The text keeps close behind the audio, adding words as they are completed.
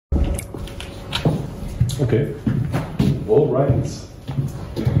Okay. All right.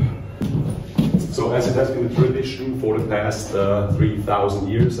 So as it has been a tradition for the past 3,000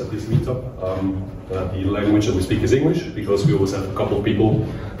 years at this meetup, the language that we speak is English, because we always have a couple of people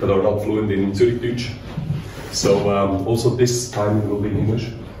that are not fluent in Zürichdeutsch. So also this time it will be in English.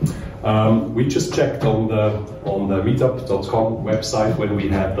 We just checked on the meetup.com website when we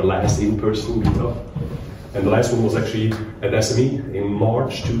had the last in-person meetup. And the last one was actually at SME in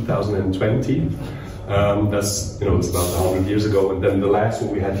March 2020. That's, it's about 100 years ago. And then the last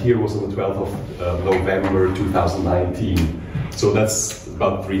one we had here was on the 12th of November 2019. So that's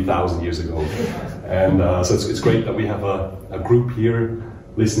about 3,000 years ago. And so it's great that we have a group here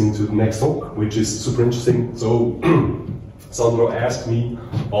listening to the next talk, which is super interesting. So Sandro asked me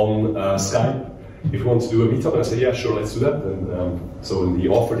on Skype if he wants to do a meetup, and I said, yeah, sure, let's do that. And so he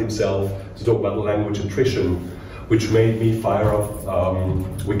offered himself to talk about language attrition, which made me fire up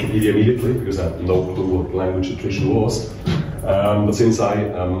Wikipedia immediately, because I had no clue what language attrition was. But since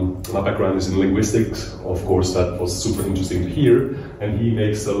my background is in linguistics, of course, that was super interesting to hear. And he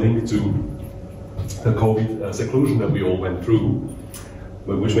makes a link to the COVID seclusion that we all went through,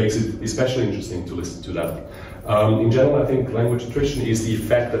 which makes it especially interesting to listen to that. In general, I think language attrition is the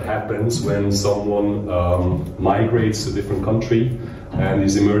effect that happens when someone migrates to a different country and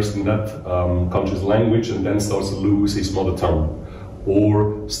is immersed in that country's language and then starts to lose his mother tongue,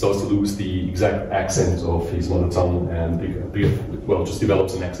 or starts to lose the exact accent of his mother tongue and just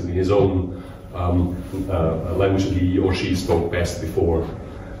develops an accent in his own language that he or she spoke best before.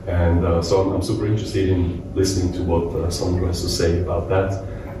 And so I'm super interested in listening to what Sandro has to say about that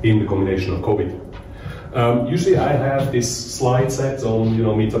in the combination of COVID. Usually I have this slide set on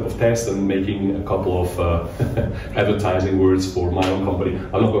Meetup of Test and making a couple of advertising words for my own company.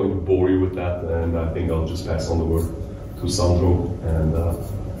 I'm not going to bore you with that, and I think I'll just pass on the word to Sandro. And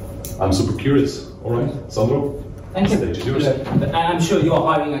I'm super curious. All right, Sandro? Thank you. Stage is yours. And I'm sure you're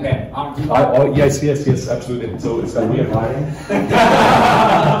hiring again, aren't you? Yes, absolutely. So it's we are hiring.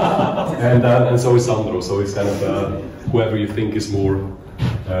 and so is Sandro. So it's kind of whoever you think is more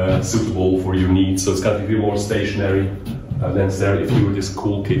suitable for your needs. So it's got to be more stationary than necessary. If you were this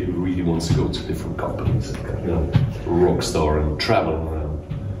cool kid who really wants to go to different companies, rock star and travel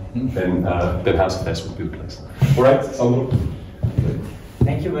around, then House of Test would be the place. All right, Sandro.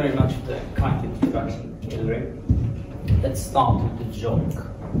 Thank you very much for the kind introduction, Hilary. Let's start with the joke.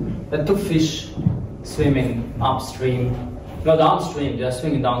 There are two fish swimming upstream, no, downstream. They are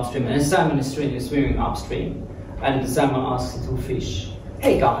swimming downstream, and a salmon is swimming upstream. And the salmon asks the two fish,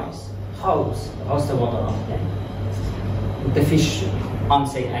 "Hey guys, how's the water up there?" The fish aren't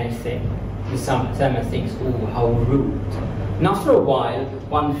saying anything. The salmon thinks, "Oh, how rude." And after a while,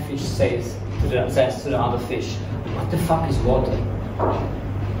 one fish says to the other fish, "What the fuck is water?"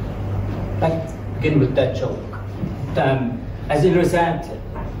 Let's begin with that joke. As Hilary said,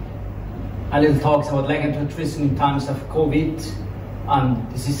 a little talks about language attrition in times of COVID.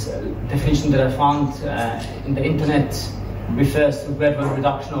 This is a definition that I found in the internet. Refers to gradual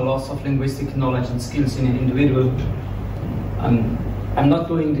reduction or loss of linguistic knowledge and skills in an individual. I'm not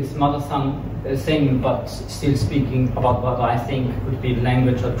doing this mother tongue thing, but still speaking about what I think would be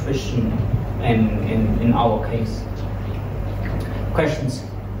language attrition in our case. Questions?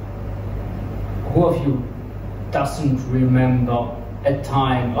 Who of you doesn't remember a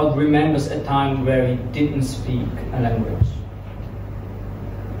time, or remembers a time where he didn't speak a language?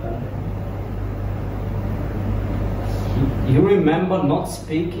 You remember not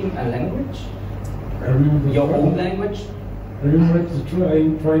speaking a language? I remember your own language? I remember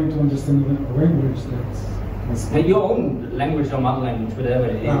trying to understand a language that's your own language or mother language, whatever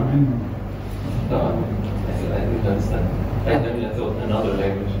it is. I know. No, I didn't understand. And then I thought another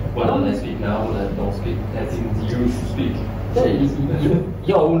language. Well, I speak now, but I don't speak. I didn't used to speak.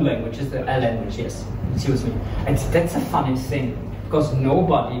 Your own language is a language, yes. Excuse me. And that's a funny thing, because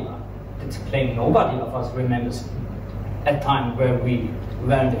nobody of us remembers a time where we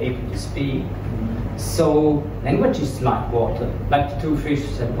weren't able to speak. So language is like water. Like the two fish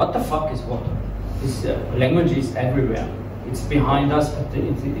said, what the fuck is water? Language is everywhere. It's behind us, but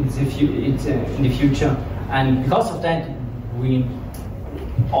it's in the future. And because of that, we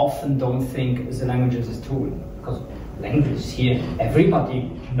often don't think the language is a tool. Because language is here.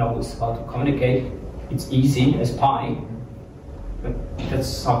 Everybody knows how to communicate. It's easy as pie. But that's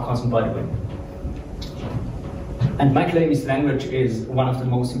sarcasm, by the way. And my claim is language is one of the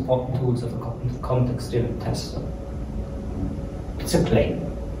most important tools of a context-driven tester. It's a claim.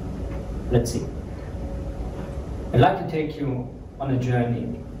 Let's see. I'd like to take you on a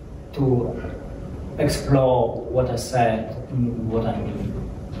journey to explore what I said and what I mean.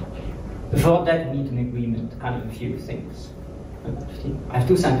 The before that, we need an agreement, kind of a few things. I have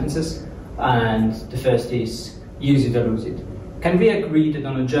 2 sentences, and the first is use it or lose it. Can we agree that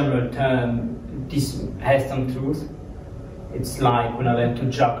on a general term, this has some truth? It's like when I learned to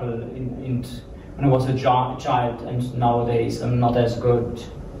juggle when I was a child, and nowadays I'm not as good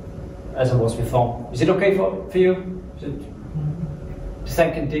as I was before. Is it okay for you? The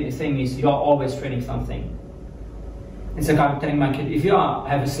second thing is you are always training something. It's like I'm telling my kid, if you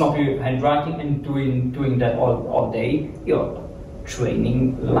have a sloppy handwriting and doing that all day, you're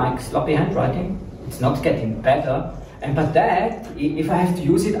training like sloppy handwriting. It's not getting better. But that, if I have to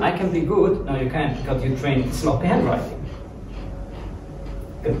use it, I can be good. No, you can't, because you trained sloppy handwriting.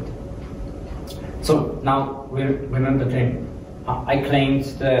 Good. So now we remember the I claimed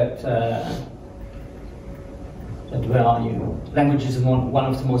that where are you? Language is one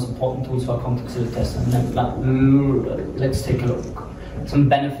of the most important tools for context test. And then, let's take a look. Some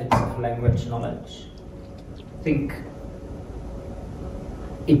benefits of language knowledge. I think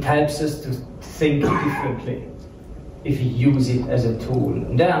it helps us to think differently if you use it as a tool.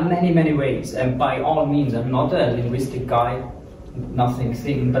 There are many, many ways, and by all means, I'm not a linguistic guy, nothing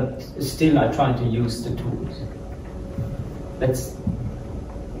thing, but still I try to use the tools. Let's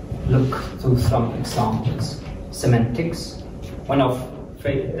look through some examples. Semantics, one of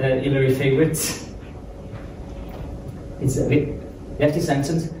Hilary's favorites. It's we have this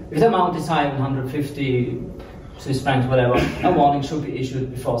sentence: if the amount is higher than 150 Swiss francs, whatever, a warning should be issued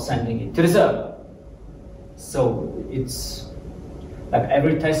before sending it to the server. So it's like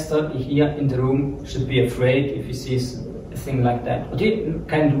every tester here in the room should be afraid if he sees a thing like that. What you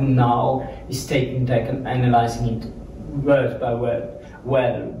can do now is taking that and analyzing it word by word.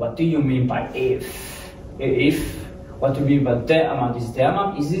 Well, what do you mean by if? If, what do you mean by the amount? Is the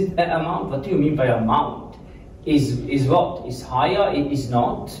amount? Is it the amount? What do you mean by amount? Is what? Is higher? Is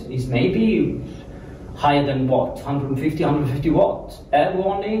not? Is maybe higher than what? 150, 150 what? A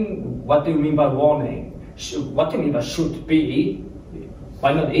warning? What do you mean by warning? What do you mean by should be?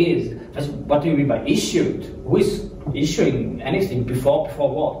 Why not is? What do you mean by issued? Who is issuing anything? Before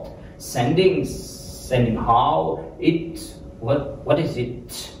what? Sending how? It, what is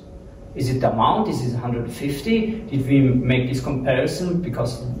it? Is it the amount? Is it 150? Did we make this comparison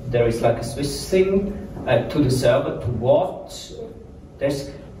because there is like a Swiss thing to the server to what?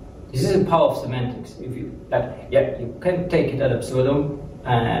 This is the power of semantics. If you you can take it ad absurdum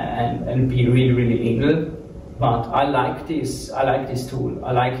and be really, really anal. But I like this tool.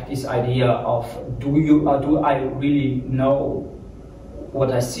 I like this idea of do I really know what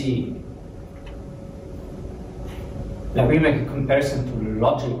I see? Like we make a comparison to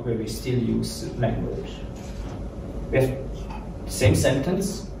logic where we still use language. We have the same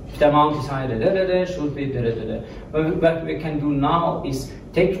sentence. If the amount is higher, should be What we can do now is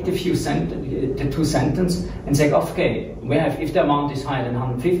take the two sentences and say, okay, we have if the amount is higher than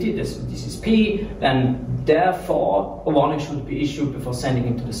 150, this is P, then therefore a warning should be issued before sending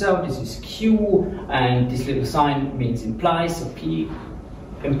it to the server. This is Q, and this little sign means implies, so P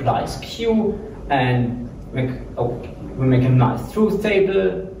implies Q, and we make a nice truth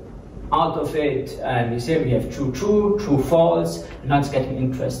table out of it, and we say we have true, true, true, false, and now it's getting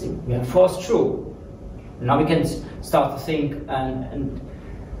interesting. We have false, true. Now we can start to think and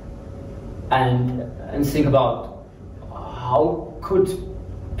think about how could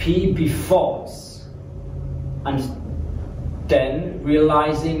P be false, and then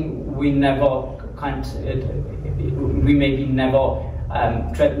realizing we never we maybe never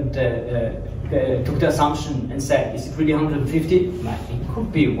threatened took the assumption and said, is it really 150? It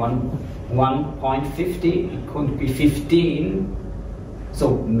could be 1.50, it could be 15.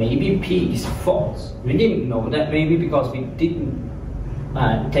 So maybe P is false. We didn't know that maybe because we didn't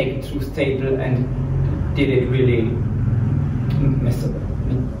take a truth table and did it really methodic,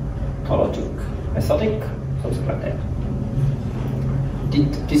 something like that.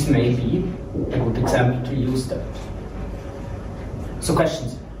 This may be a good example to use that. So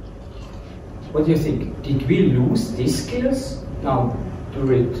questions? What do you think? Did we lose these skills now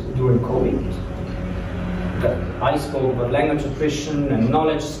during COVID? I spoke about language attrition and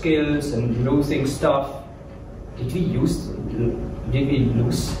knowledge skills and losing stuff. Did we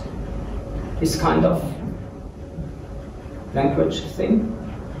lose this kind of language thing?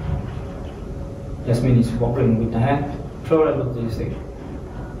 Yasmin is wobbling with the head. Flora, what do you think?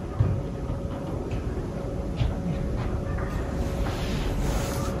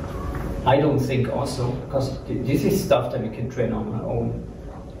 I don't think also, because this is stuff that we can train on our own.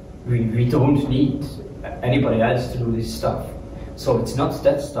 We don't need anybody else to do this stuff. So it's not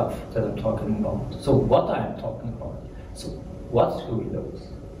that stuff that I'm talking about. So what I am talking about. So what do we lose?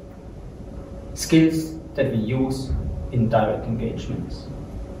 skills that we use in direct engagements,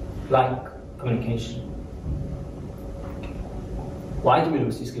 like communication. Why do we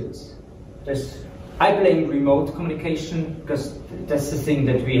lose these skills? I blame remote communication because that's the thing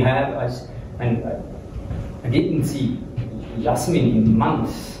that we have. And I didn't see Yasmin in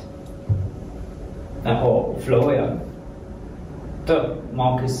months, or Florian.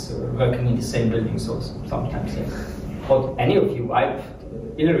 Mark is working in the same building, so sometimes. Yeah. But any of you,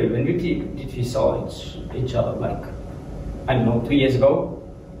 Hilary, when we saw each other, like, I don't know, 2 years ago,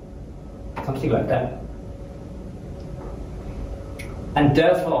 something like that. And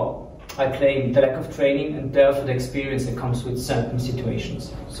therefore, I claim the lack of training and therefore the experience that comes with certain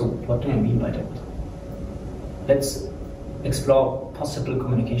situations. So what do I mean by that? Let's explore possible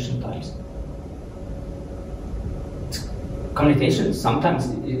communication types. Communication sometimes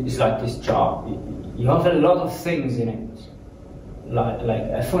is like this jar. You have a lot of things in it, like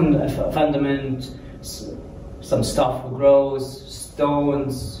a fundament, some stuff grows,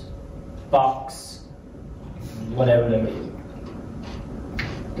 stones, bugs, whatever there is.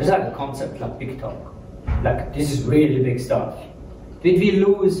 There's like a concept like big talk. Like, this is really big stuff. Did we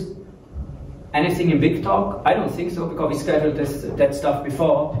lose anything in big talk? I don't think so, because we scheduled that stuff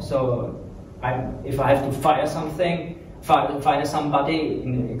before. So if I have to fire somebody,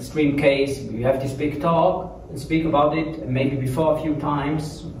 in an extreme case, we have this big talk, and speak about it, and maybe before a few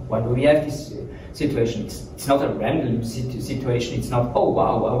times. Why do we have this situation? It's not a random situation. It's not, oh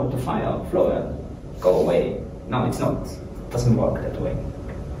wow, I want to fire Flora, go away. No, it's not. It doesn't work that way.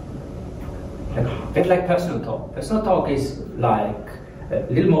 A bit like personal talk. Personal talk is like a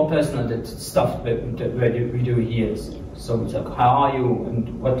little more personal than stuff that we do here. So it's like, how are you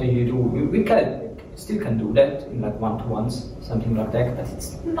and what do you do? We still can do that in like one-to-ones, something like that, but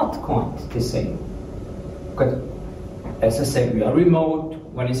it's not quite the same. Because as I said, we are remote,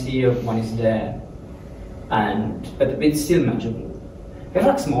 one is here, one is there, but it's still manageable. We have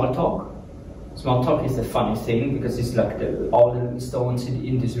like small talk. Small talk is the funny thing because it's like all the stones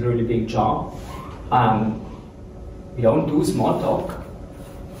in this really big jar. We don't do small talk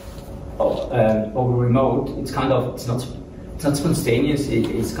over remote. It's not spontaneous.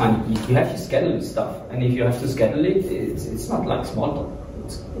 It's kind of, you have to schedule this stuff, and if you have to schedule it, it's not like small talk.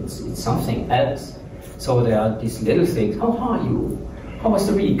 It's something else. So there are these little things. How are you? How was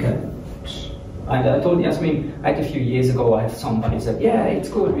the weekend? And I told Yasmin, like a few years ago, I have somebody said, yeah, it's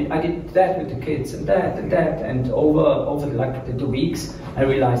good. I did that with the kids and that and that. And over like the 2 weeks, I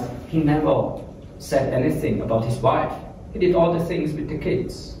realized he never said anything about his wife. He did all the things with the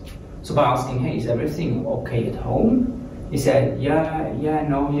kids. So by asking, hey, is everything okay at home? He said, yeah,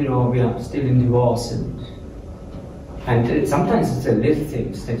 no, we are still in divorce. And sometimes it's the little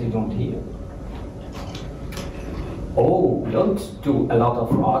things that you don't hear. Oh, we don't do a lot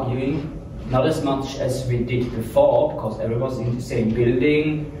of arguing. Not as much as we did before, because everyone's in the same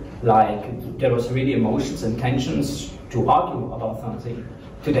building. Like, there was really emotions and tensions to argue about something.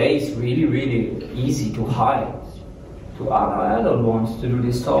 Today it's really, really easy to hide. I don't want to do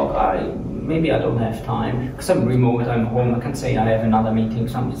this talk. Maybe I don't have time, because I'm remote, I'm home, I can say I have another meeting,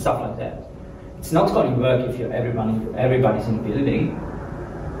 some stuff like that. It's not going to work if everybody's in the building.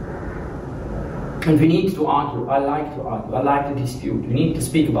 And we need to argue. I like to argue. I like to dispute. We need to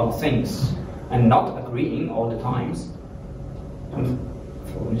speak about things and not agreeing all the times.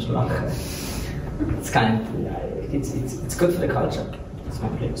 It's kind of, it's good for the culture. It's my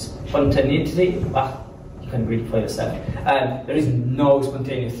place. Spontaneity, you can read it for yourself. There is no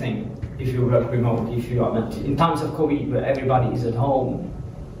spontaneous thing if you work remote. If you are not, in times of COVID, where everybody is at home,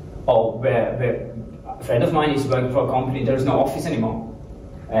 or where a friend of mine is working for a company, there is no office anymore.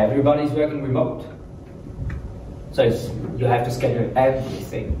 Everybody is working remote. So you have to schedule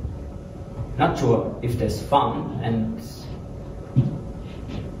everything. Not sure if there's fun, and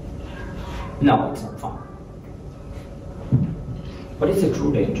no, it's not fun. What is the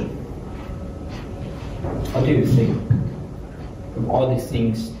true danger? What do you think from all these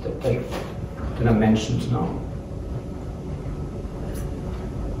things that I mentioned now?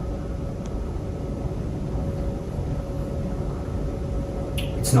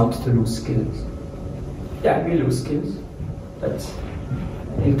 It's not to lose skills. Yeah, we lose skills. But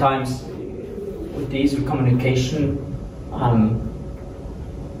in times with these, with communication,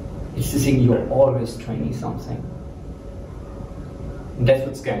 it's the thing, you're always training something. And that's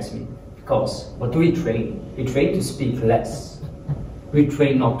what scares me. Because what do we train? We train to speak less. We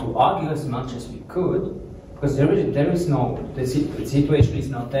train not to argue as much as we could. Because there is no, the situation is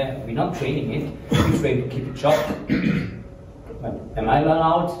not there. We're not training it. We train to keep it short. Am I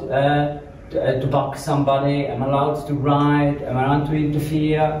allowed to bug somebody? Am I allowed to write? Am I allowed to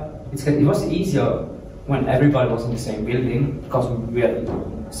interfere? It was easier when everybody was in the same building, because we were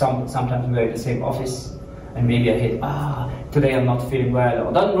sometimes we were in the same office, and maybe I hit, today I'm not feeling well,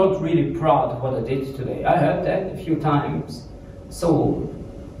 or I'm not really proud of what I did today. I heard that a few times, so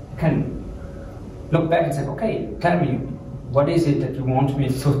I can look back and say, okay, tell me, what is it that you want me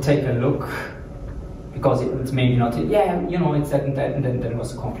to take a look? Because it's maybe not, it's that and that, and then it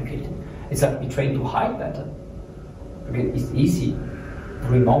was complicated. It's like we train to hide better. It's easy,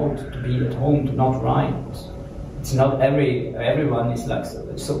 remote, to be at home, to not write. It's not everyone is like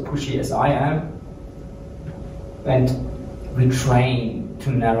so pushy as I am. And we train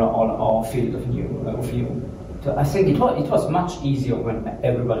to narrow our field of view. So I think it was much easier when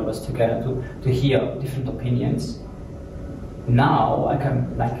everybody was together to hear different opinions. Now I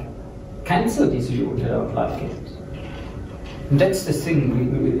can cancel this view if I don't like it. And that's the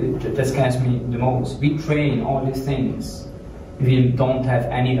thing that scares me the most. We train all these things. We don't have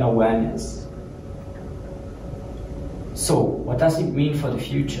any awareness. So what does it mean for the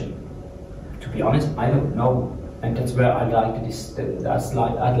future? To be honest, I don't know. And that's where I'd like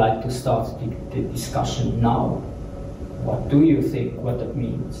to start the discussion now. What do you think what that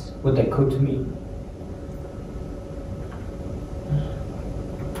means? What that could mean?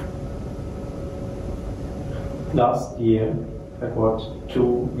 Last year, I got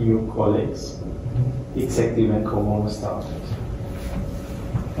 2 new colleagues, exactly when Corona started.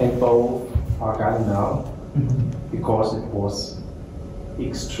 And both are gone now, because it was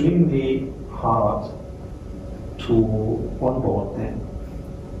extremely hard to onboard them.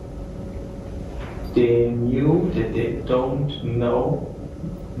 They knew that they don't know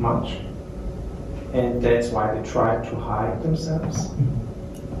much, and that's why they tried to hide themselves.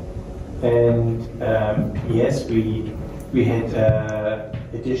 And yes, we had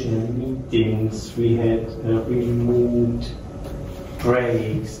additional meetings, we had remote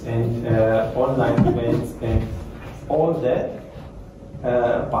breaks and online events and all that,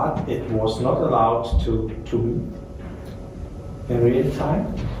 but it was not allowed to meet in real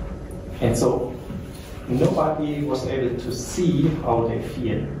time. And so nobody was able to see how they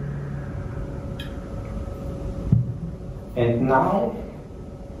feel. And now,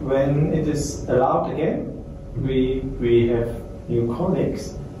 when it is allowed again, we have new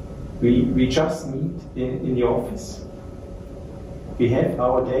colleagues. We just meet in the office. We have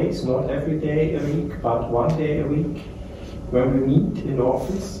our days, not every day a week, but 1 day a week, when we meet in the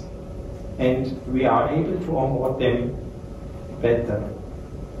office, and we are able to onboard them better.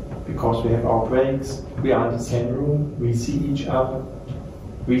 Because we have our breaks, we are in the same room, we see each other,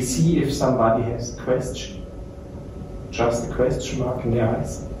 we see if somebody has a question, just a question mark in the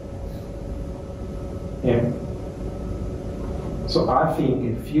eyes. Yeah. So I think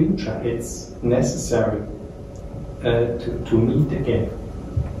in future it's necessary to meet again,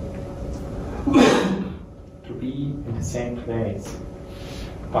 to be in the same place.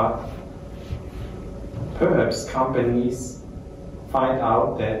 But perhaps companies find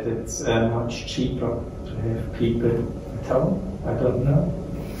out that it's much cheaper to have people at home. I don't know.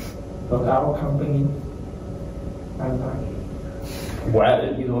 Not our company.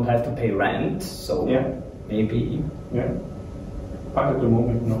 Well, you don't have to pay rent, so yeah, maybe. Yeah, but at the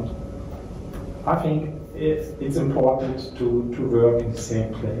moment not. I think it's important to work in the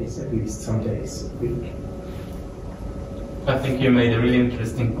same place at least some days a week. I think you made a really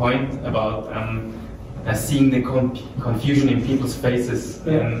interesting point about seeing the confusion in people's faces.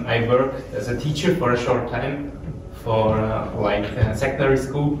 Yeah. I worked as a teacher for a short time for secondary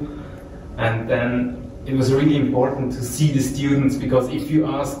school, and then it was really important to see the students, because if you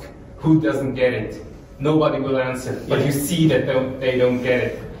ask who doesn't get it, nobody will answer, but you see that they don't get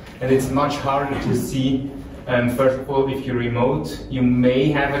it. And it's much harder to see. First of all, if you're remote, you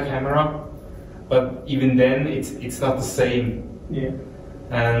may have a camera, but even then it's not the same. Yeah.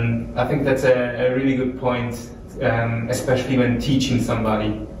 And I think that's a really good point, especially when teaching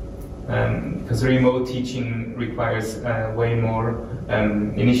somebody, because remote teaching requires way more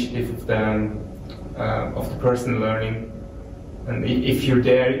initiative of the person learning. And if you're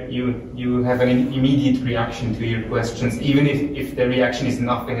there, you have an immediate reaction to your questions, even if the reaction is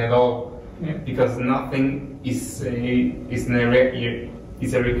nothing at all, because nothing is a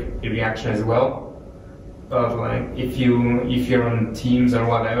reaction as well. But like if you're on Teams or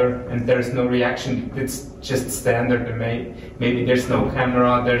whatever, and there's no reaction, it's just standard. And maybe there's no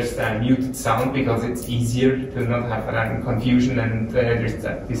camera, there's muted sound because it's easier to not have confusion, and there's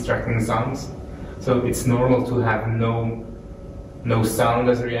distracting sounds. So it's normal to have no sound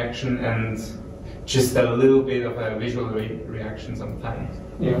as a reaction and just a little bit of a visual reaction sometimes.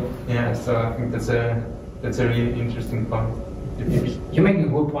 Yeah, so I think that's a really interesting point. You're making a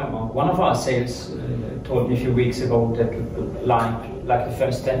good point, Mark. One of our sales told me a few weeks ago that like the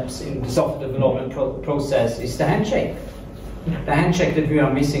first steps in the software development process is the handshake. The handshake that we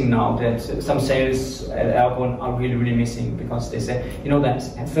are missing now, that some sales at Airborne are really missing, because they say, you know, that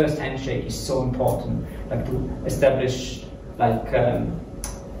first handshake is so important, like to establish like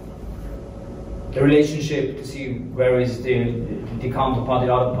the relationship, to see where is the counterpart,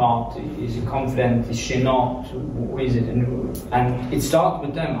 the other part, is he confident, is she not, who is it, and it starts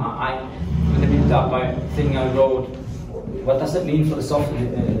with them. In the Meetup, I think I wrote, what does it mean for the software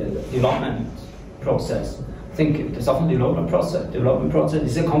development process? I think the software development process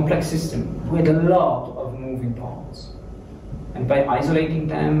is a complex system with a lot of moving parts, and by isolating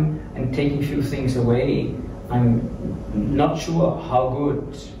them and taking a few things away, I'm not sure how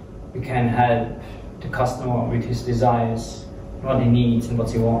good we can help the customer with his desires, what he needs and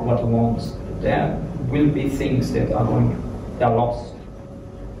what he wants. There will be things that are lost.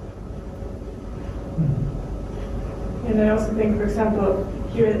 And I also think, for example,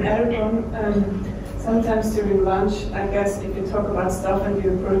 here at Airborne, sometimes during lunch, I guess if you talk about stuff and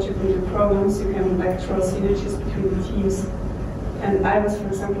you approach it with your programs, you can like draw synergies between the teams. And I was, for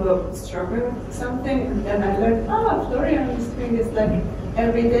example, struggling with something, and then I learned, Florian is doing this like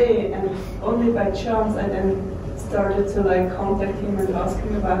every day, and only by chance I then started to like contact him and ask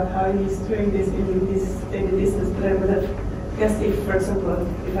him about how he's doing this in his daily business. But I would have guessed if, for example,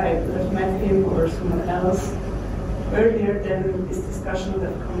 if I would have met him or someone else earlier, then this discussion would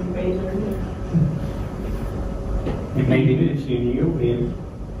have come way earlier. Maybe if you knew him,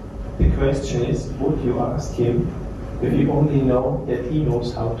 the question is, would you ask him if you only know that he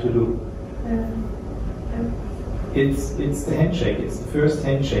knows how to do? It's the handshake, it's the first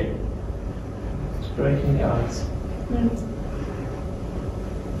handshake. It's breaking the ice.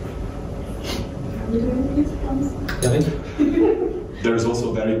 There is also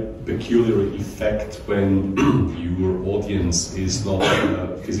a very peculiar effect when your audience is not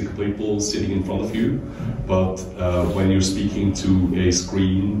physical people sitting in front of you, but when you're speaking to a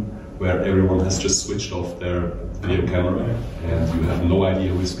screen where everyone has just switched off their video camera and you have no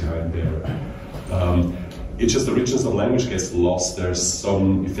idea who is behind there. It's just the richness of language gets lost. There's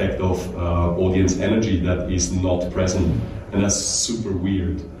some effect of audience energy that is not present, and that's super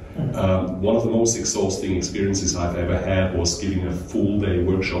weird. One of the most exhausting experiences I've ever had was giving a full day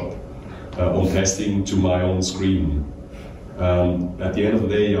workshop on testing to my own screen. At the end of the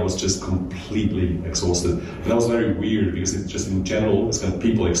day, I was just completely exhausted. And that was very weird, because it just in general, it's kind of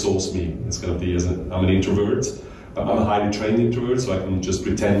people exhaust me. It's kind of I'm an introvert. I'm a highly trained introvert, so I can just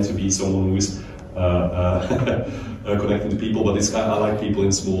pretend to be someone who is connecting to people. But I like people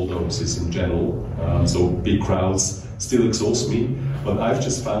in small doses in general. So big crowds still exhaust me. But I've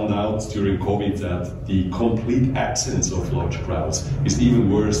just found out during COVID that the complete absence of large crowds is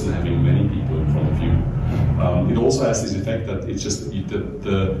even worse than having many people in front of you. It also has this effect that it's just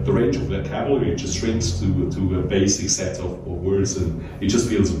the range of vocabulary just shrinks to a basic set of words, and it just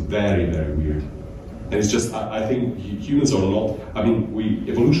feels very, very weird. And it's just, I think humans are not, we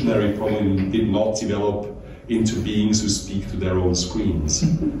evolutionary probably did not develop into beings who speak to their own screens.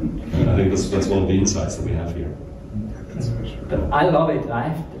 And I think that's one of the insights that we have here. But I love it.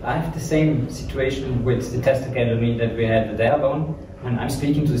 I have the same situation with the test academy that we had with Airborne. When I'm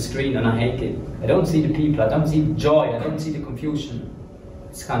speaking to the screen and I hate it. I don't see the people, I don't see the joy, I don't see the confusion.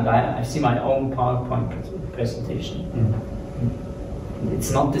 It's kind of, I see my own PowerPoint presentation.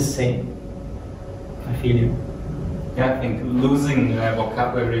 It's not the same. I feel you. Yeah, I think losing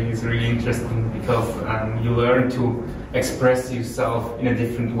vocabulary is really interesting, because you learn to express yourself in a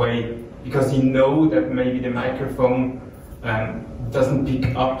different way, because you know that maybe the microphone doesn't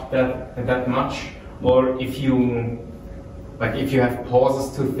pick up that much, or if you have pauses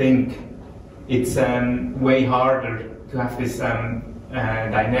to think, it's way harder to have this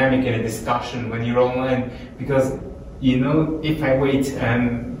dynamic in a discussion when you're online, because you know, if I wait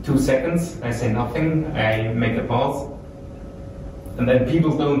 2 seconds, I say nothing, I make a pause, and then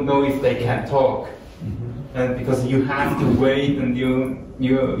people don't know if they can talk, and because you have to wait and you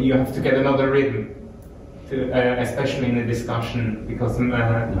have to get another rhythm, especially in a discussion, because a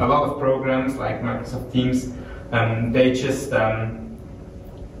lot of programs like Microsoft Teams, they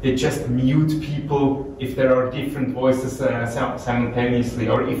just mute people if there are different voices simultaneously,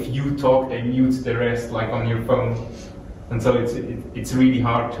 or if you talk, they mute the rest, like on your phone. And so it's really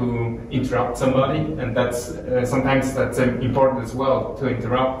hard to interrupt somebody, and that's sometimes that's important as well, to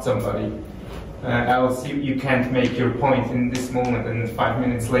interrupt somebody. Else you can't make your point in this moment, and 5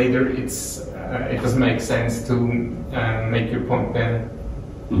 minutes later it doesn't make sense to make your point then.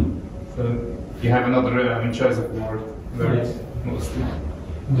 So you have another choice of words mostly.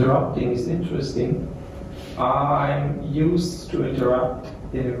 Interrupting is interesting. I'm used to interrupt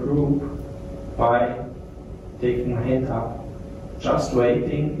in a group by taking my hand up, just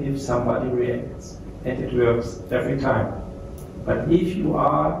waiting if somebody reacts, and it works every time. But if you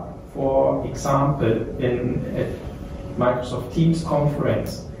are, for example, in a Microsoft Teams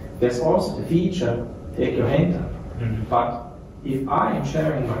conference, there's also the feature, take your hand up. But if I am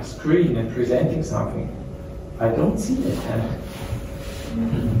sharing my screen and presenting something, I don't see that hand.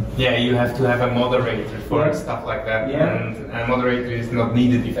 Yeah, you have to have a moderator for stuff like that, and a moderator is not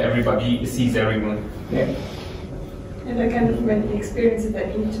needed if everybody sees everyone. Yeah. And I kind of many experiences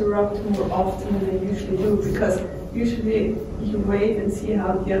that interrupt more often than I usually do, because usually you wait and see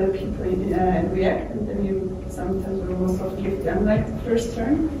how the other people react, and then you sometimes or most often give them like the first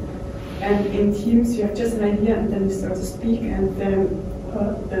turn. And in Teams you have just an idea, and then you start to speak, and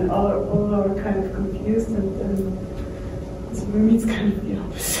then all are kind of confused, and then so for me it's kind of the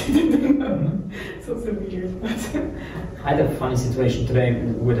opposite. It's also weird. But I had a funny situation today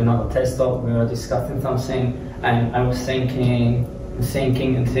with another tester. We were discussing something, and I was thinking,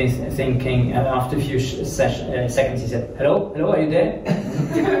 and after a few seconds he said, hello, are you there?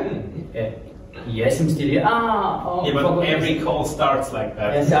 Yes, I'm still here. But every call starts like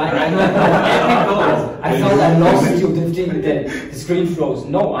that. Yes, every call. I thought I lost you, the screen froze.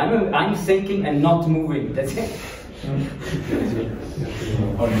 No, I'm thinking and not moving, that's it.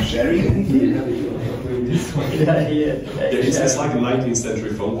 Are you sharing? It's like a 19th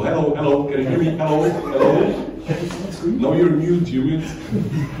century phone call. Hello, can you hear me? Hello. No, you're mute.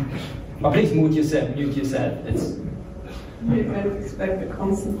 But please mute yourself. you kind of expect a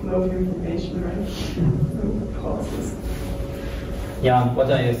constant flow of information, right? No pauses. Yeah,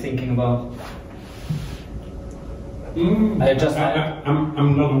 what are you thinking about?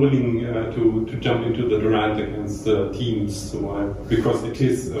 I'm not willing to jump into the Durant against Teams because it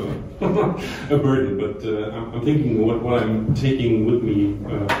is a burden. But I'm thinking what I'm taking with me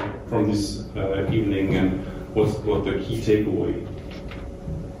from this evening and what the key takeaway.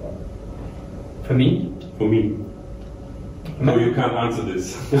 For me? For me. No, you can't answer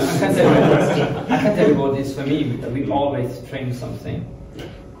this. I can tell you what it is for me. We always train something.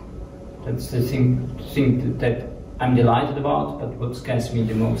 That's the thing that I'm delighted about, but what scares me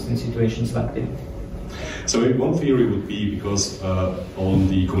the most in situations like this. So one theory would be, because on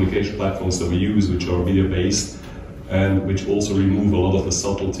the communication platforms that we use, which are video-based, and which also remove a lot of the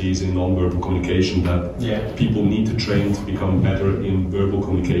subtleties in non-verbal communication, that people need to train to become better in verbal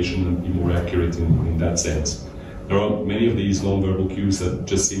communication and be more accurate in that sense. There are many of these non-verbal cues that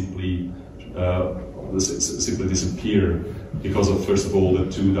just simply disappear because of, first of all, the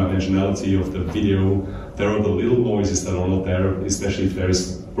two-dimensionality of the video. There are the little noises that are not there, especially if there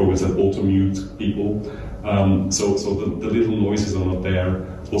is programs that auto-mute people. So the little noises are not there.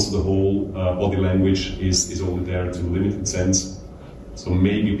 Also, the whole body language is only there to a limited sense. So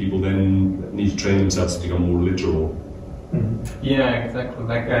maybe people then need to train themselves to become more literal. Yeah, exactly.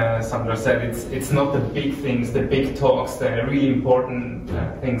 Like Sandro said, it's not the big things, the big talks, the really important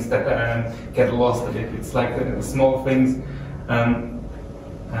things that get lost at it. It's like the small things.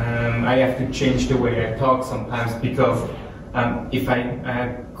 I have to change the way I talk sometimes, because if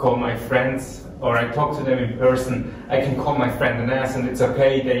I call my friends or I talk to them in person, I can call my friend and ask, and it's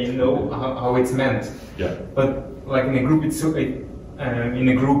okay. They know how it's meant. Yeah. But like in a group, in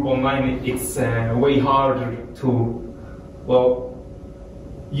a group online, it's way harder to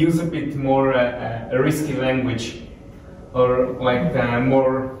use a bit more a risky language, or like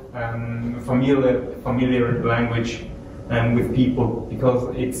more familiar language with people, because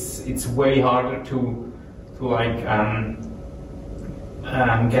it's way harder to like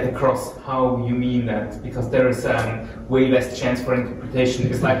get across how you mean that, because there is way less chance for interpretation.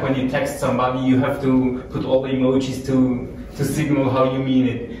 It's like when you text somebody, you have to put all the emojis to signal how you mean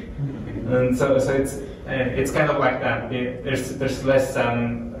it, and so it's kind of like that. There's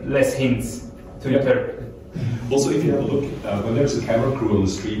less hints to interpret. Also, if you look, when there's a camera crew on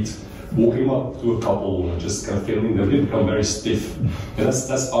the street walking up to a couple and just kind of filming them, they become very stiff. And that's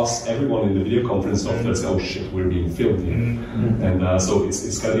us, everyone in the video conference software. It's, oh shit, we're being filmed here. And so it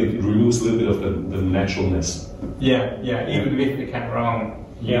removes a little bit of the naturalness. Yeah, even with the camera on,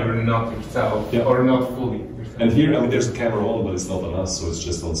 you're not yourself, or not fully. And here, I mean, there's a camera on, but it's not on us, so it's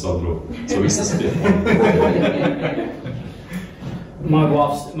just on Sandro. So it's a stiff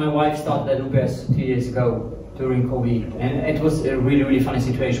one. My wife started at UBS 2 years ago to during COVID, and it was a really, really funny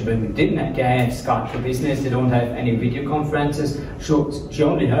situation. But we didn't have Skype for Business. They don't have any video conferences. She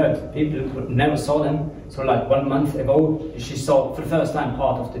only heard people, but never saw them. So like 1 month ago, she saw for the first time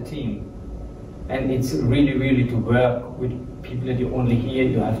part of the team, and it's really, really to work with people that you only hear.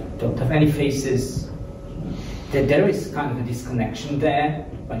 You don't have any faces. There is kind of a disconnection there.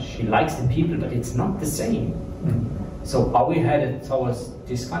 But she likes the people, but it's not the same. So are we headed towards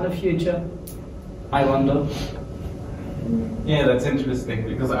this kind of future? I wonder. Yeah, that's interesting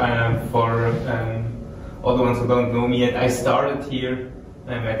because for all the ones who don't know me yet, I started here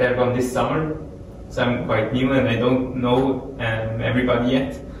at Ergon this summer, so I'm quite new and I don't know everybody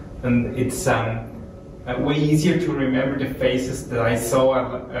yet. And it's way easier to remember the faces that I saw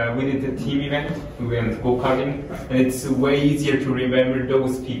within the team event. We went go-karting, and it's way easier to remember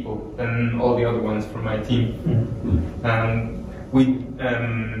those people than all the other ones from my team.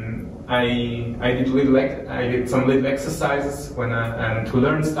 I did some little exercises when to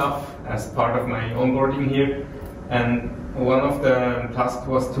learn stuff as part of my onboarding here, and one of the tasks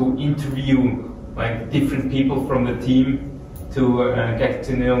was to interview like different people from the team to get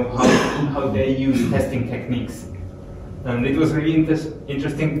to know how they use testing techniques. And it was really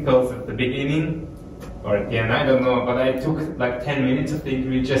interesting because at the beginning, or at the end, I don't know, but I took like 10 minutes of the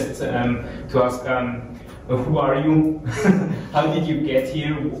interview just to ask, who are you? How did you get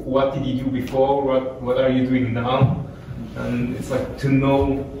here? What did you do before? What are you doing now? And it's like to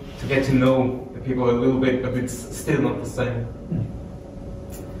get to know the people a little bit, but it's still not the same.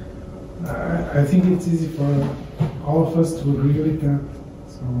 I think it's easy for all of us to agree with that.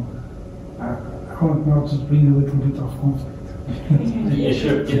 So I want now to bring a little bit of conflict. Yeah,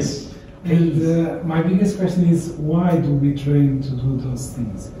 sure. Yes. And my biggest question is, why do we train to do those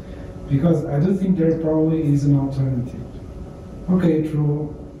things? Because I do think there probably is an alternative. Okay,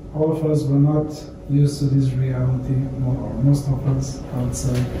 true, all of us were not used to this reality, or most of us, I would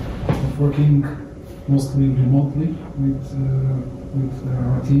say, of working mostly remotely with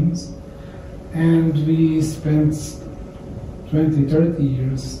our teams. And we spent 20, 30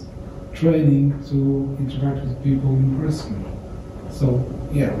 years training to interact with people in person. So,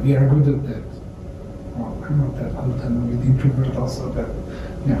 yeah, we are good at that. Well, I'm not that good, and with introvert also, but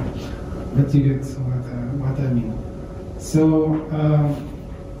yeah. But you get what I mean. So,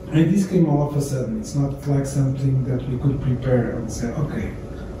 and this came all of a sudden. It's not like something that we could prepare and say, okay,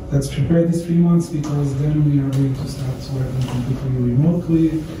 let's prepare these 3 months because then we are going to start working completely remotely,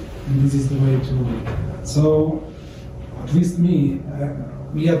 and this is the way to do it. So, at least me,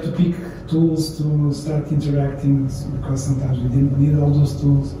 we had to pick tools to start interacting because sometimes we didn't need all those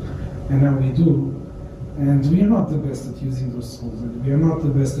tools, and now we do. And we are not the best at using those tools, and we are not the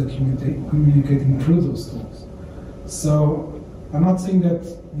best at communicating through those tools. So I'm not saying that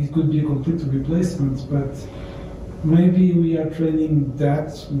it could be a complete replacement, but maybe we are training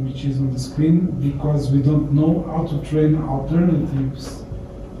that which is on the screen because we don't know how to train alternatives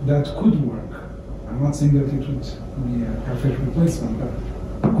that could work. I'm not saying that it would be a perfect replacement,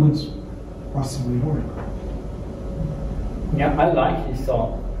 but it could possibly work. Yeah, I like this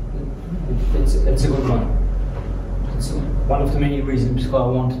thought. It's a good one. It's one of the many reasons why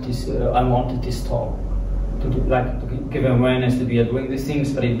I wanted this talk to give awareness that we are doing these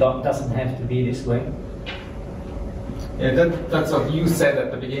things, but it doesn't have to be this way. Yeah, that's what you said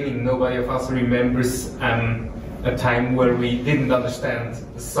at the beginning. Nobody of us remembers a time where we didn't understand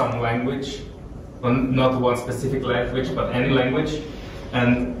some language, well, not one specific language, but any language,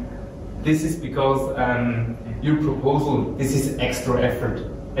 and this is because your proposal. This is extra effort.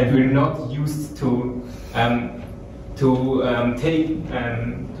 And we're not used to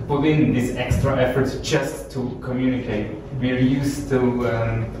put in this extra effort just to communicate. We're used to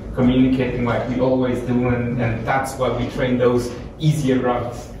communicating like we always do, and that's why we train those easier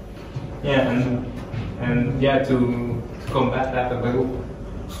routes. Yeah, and yeah, to combat that a little,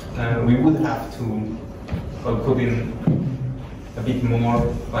 we would have to put in a bit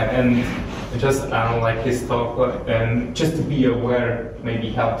more, and just like this talk, and just to be aware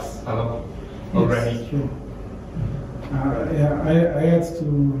maybe helps a lot already. Yes, true. Yeah, I had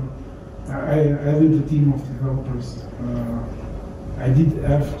to. I lead a team of developers. I did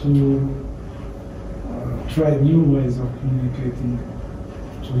have to try new ways of communicating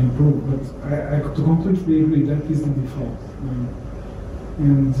to improve, but I to completely agree that is the default.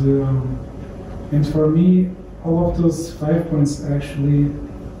 And for me, all of those 5 points actually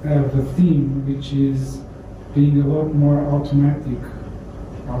have a theme which is being a lot more automated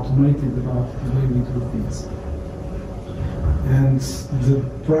about the way we do things. And the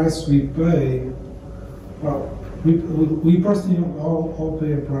price we pay, well, we personally all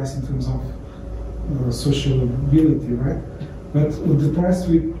pay a price in terms of sociability, right? But the price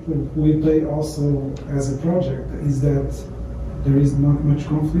we pay also as a project is that there is not much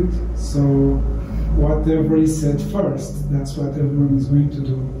conflict. So whatever is said first, that's what everyone is going to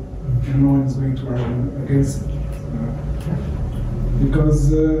do, and no one is going to argue against it.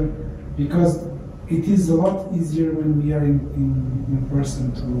 Because it is a lot easier when we are in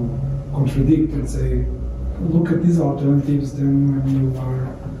person to contradict and say, look at these alternatives than when you are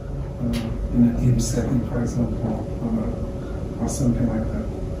in a team setting, for example, or something like that.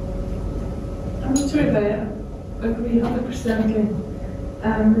 I'm not sure if I agree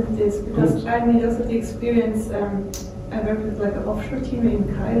 100% with this, because I made also the experience, I worked with like an offshore team in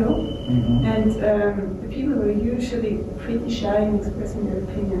Cairo, and the people were usually pretty shy in expressing their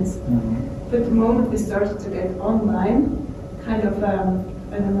opinions. But the moment we started to get online, kind of,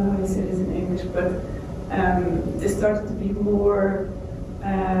 I don't know how you say this in English, but they started to be more,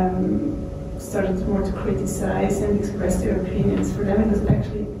 started more to criticize and express their opinions. For them it was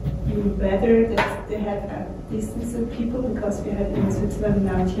actually even better that they had a distance of people, because we had in Switzerland in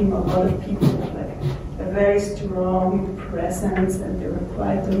our team a lot of people with like a very strong presence, and they were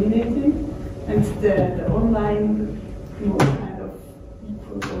quite dominating. And the online more kind of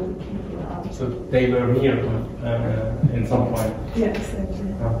equal all the people out. So they were near in some point. Yeah,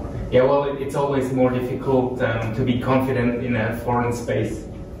 exactly. Yeah, well, it's always more difficult to be confident in a foreign space,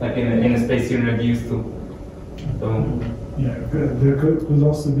 like in a space you're not used to. So. Yeah, there could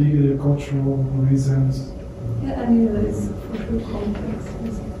also be cultural reasons. Yeah, I mean, that is for sure complex.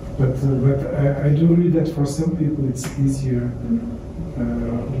 But I do agree that for some people it's easier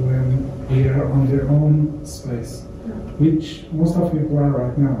when they are on their own space, which most of people are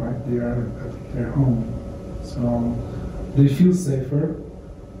right now, right? They are at their home, so they feel safer.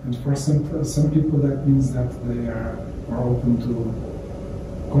 And for some people that means that they are more open to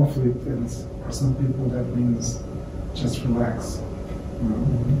conflict, and for some people that means just relax.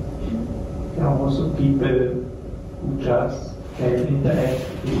 There are also people who just can interact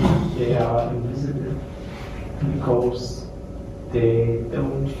if they are invisible, because they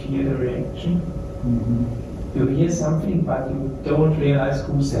don't feel the reaction. You hear something, but you don't realize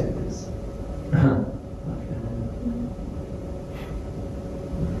who said this.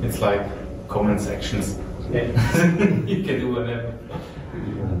 It's like comment sections. Yeah. You can do whatever.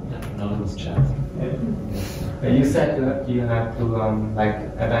 Anonymous chat. You said that you have to like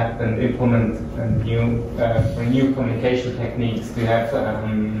adapt and implement new communication techniques. Do you have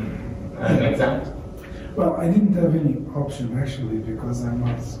an example? Well, I didn't have any option actually, because I'm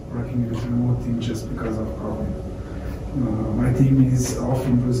not working with a remote team just because of COVID. My team is off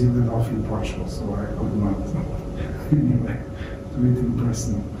in Brazil and off in Portugal, so I could not anyway do it in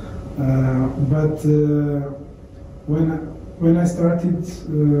person. But when I started,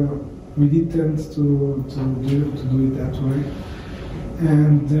 we did tend to do it that way,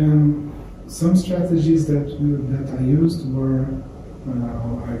 and then some strategies that I used were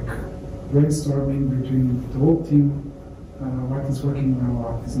like brainstorming between the whole team, what is working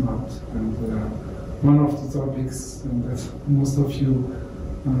well, what is not, and one of the topics that most of you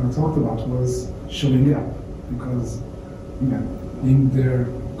talked about was showing up, because being there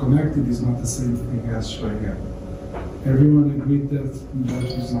connected is not the same thing as showing up. Everyone agreed that that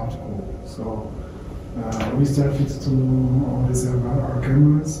is not cool. So we started to always have our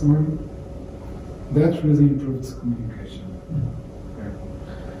cameras on. That really improved communication.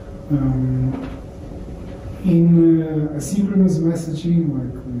 In asynchronous messaging,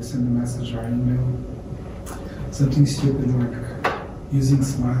 like we send a message or email, something stupid like using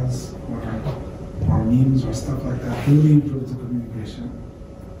smiles or memes or stuff like that really improved the communication,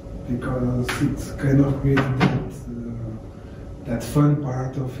 because it kind of created that fun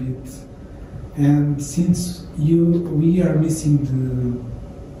part of it. And since we are missing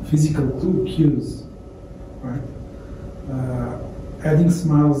the physical cues, right? Adding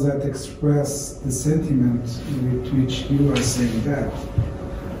smiles that express the sentiment with which you are saying that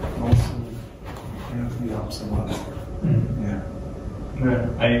also apparently helps a lot. Yeah.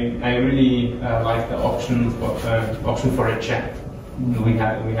 I really like the option for a chat. We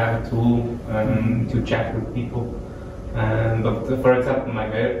have a tool to chat with people. But for example, my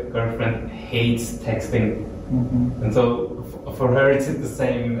girlfriend hates texting, and so for her it's the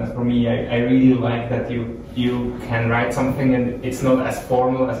same as for me. I really like that you can write something and it's not as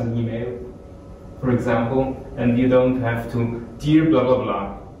formal as an email, for example, and you don't have to dear blah blah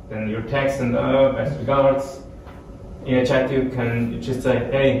blah. Then your text and best regards. In a chat you can just say,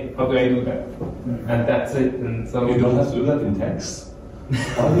 hey, how do I do that? And that's it. And so you don't have to do that in text.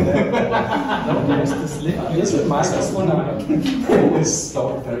 Here's the microphone. Always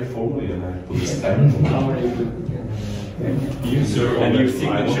start very formally and I put this pen. User and your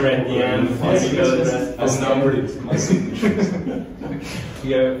signature at the end. My signature.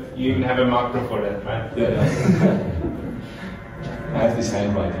 You even have a marker for that, right? Yeah. I have this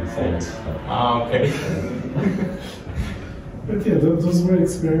handwriting font. Ah, okay. But yeah, those were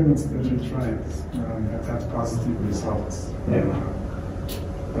experiments that we tried that had positive results.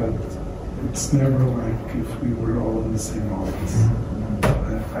 But it's never like if we were all in the same office.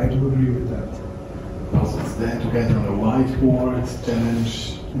 I do agree with that. Also, it's there to get on a whiteboard,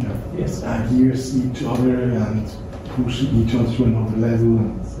 challenge ideas each other and push each other to another level,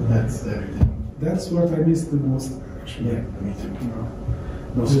 and that's everything. That's what I miss the most, actually. Yeah, me too.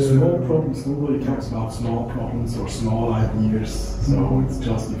 Those small problems, nobody talks about small problems or small ideas, so it's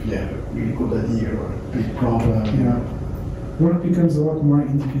just if you have a really good idea or a big problem. Yeah. Work becomes a lot more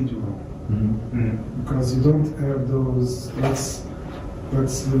individual because you don't have those. Let's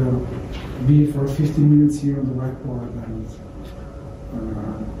be for 15 minutes here on the whiteboard and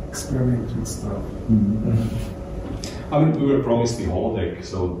experiment with stuff. I mean, we were promised the holodeck,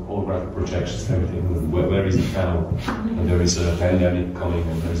 so holographic projections and everything. Where is it now? And there is a pandemic coming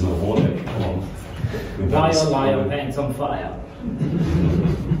and there's no holodeck. Come on. Liar, pants on fire.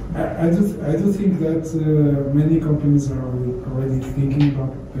 I do think that many companies are already thinking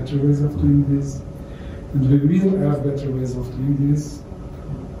about better ways of doing this, and we will have better ways of doing this.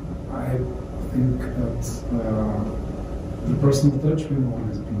 I think that the personal touch will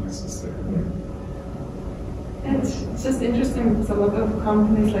always be necessary. And it's just interesting because a lot of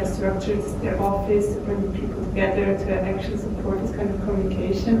companies like structured their office to bring people together to actually support this kind of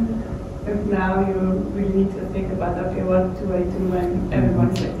communication. And now you really need to think about, okay, what do I do when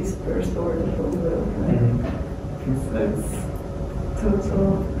everyone's like dispersed over the whole world? So it's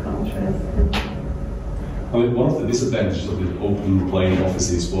total contrast. I mean, one of the disadvantages of the open plane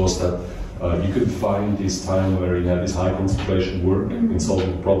offices was that you could find this time where you had this high concentration work in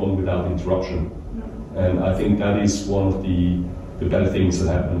solving a problem without interruption. And I think that is one of the better things that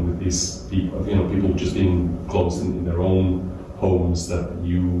happen with these people, people just being closed in their own homes, that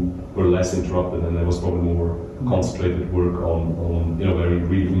you were less interrupted and there was probably more concentrated work on very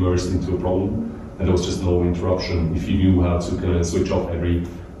really immersed into a problem, and there was just no interruption if you knew how to kind of switch off every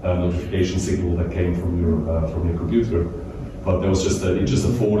notification signal that came from your computer. But there was just it just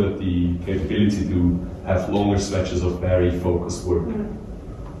afforded the capability to have longer stretches of very focused work.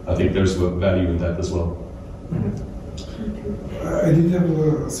 I think there's value in that as well. I did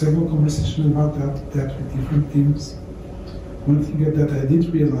have several conversations about that with different teams. One thing that I did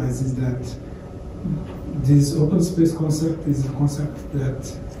realize is that this open space concept is a concept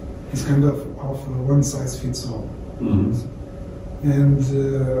that is kind of a one size fits all. And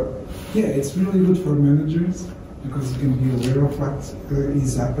it's really good for managers because you can be aware of what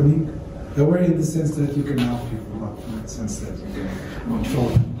is happening. Aware in the sense that you can help people, not in the sense that you can control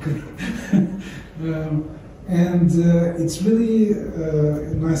them. It's really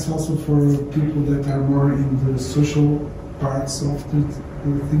nice also for people that are more in the social parts of the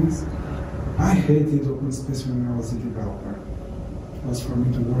things. I hated open space when I was a developer. It was for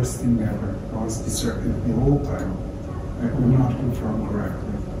me the worst thing ever. I was distracted the whole time. I could not perform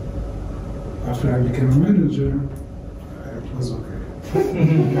correctly. After I became a manager, it was okay.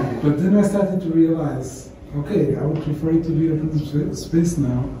 But then I started to realize, okay, I would prefer it to be open space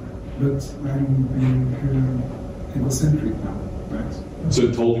now, but I'm being egocentric now, right? So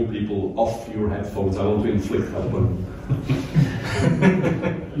you told your people off your headphones, I want to inflict that one.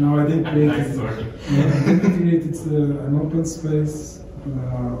 No, I didn't create it. I didn't create an open space,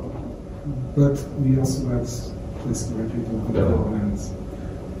 but we also had place where people could go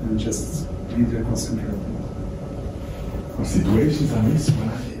and just be there concentrated. For situations I miss when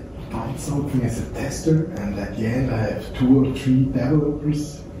I find something as a tester and at the end I have 2 or 3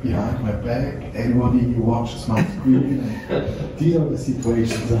 developers behind my back, everybody watches my screen, and these are the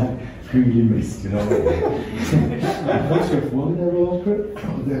situations I really missed, Once you have one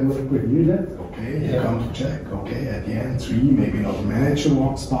developer hear that, okay, you come to check, okay, at the end 3, maybe another manager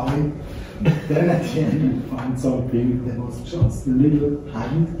walks by, then at the end you find something that was just a little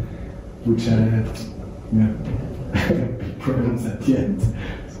hand, which had big problems at the end.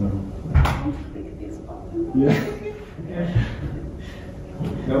 So yeah.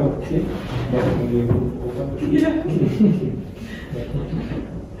 No, okay.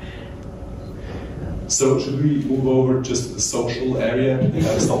 So should we move over just to the social area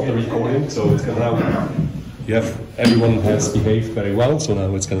and stop the recording? So it's gonna now, everyone has behaved very well, so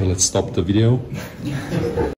now it's gonna let's stop the video.